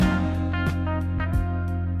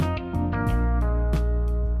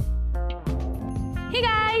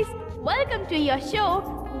welcome to your show,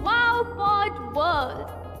 WowpodWorld.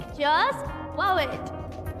 Just wow it.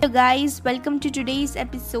 Hello guys, welcome to today's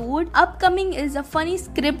episode. Upcoming is a funny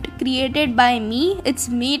script created by me. It's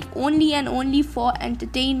made only and only for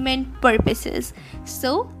entertainment purposes.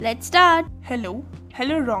 So let's start. Hello,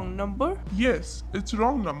 wrong number? Yes, it's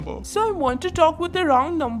wrong number. So I want to talk with the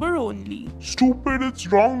wrong number only. Stupid, it's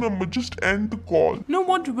wrong number. Just end the call. No,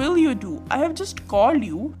 what will you do? I have just called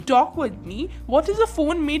you. Talk with me. What is a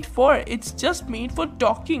phone made for? It's just made for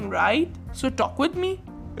talking, right? So talk with me.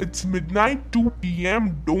 It's midnight 2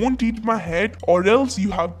 p.m. Don't eat my head or else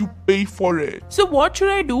you have to pay for it. So what should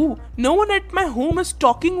I do? No one at my home is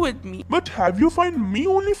talking with me. But have you find me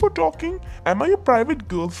only for talking? Am I your private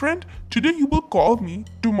girlfriend? Today you will call me.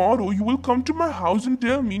 Tomorrow you will come to my house and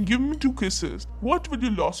tell me, give me 2 kisses. What will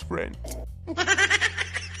you lost friend?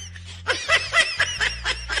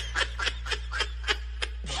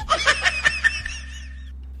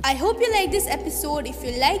 I hope you like this episode. If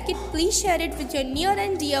you like it, please share it with your near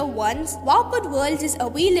and dear ones. WowpodWorld is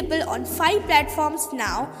available on 5 platforms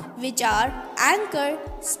now, which are Anchor,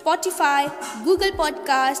 Spotify, Google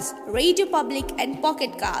Podcasts, Radio Public and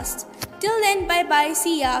Pocket Cast. Till then, bye bye,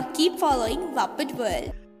 see ya. Keep following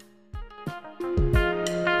WowpodWorld.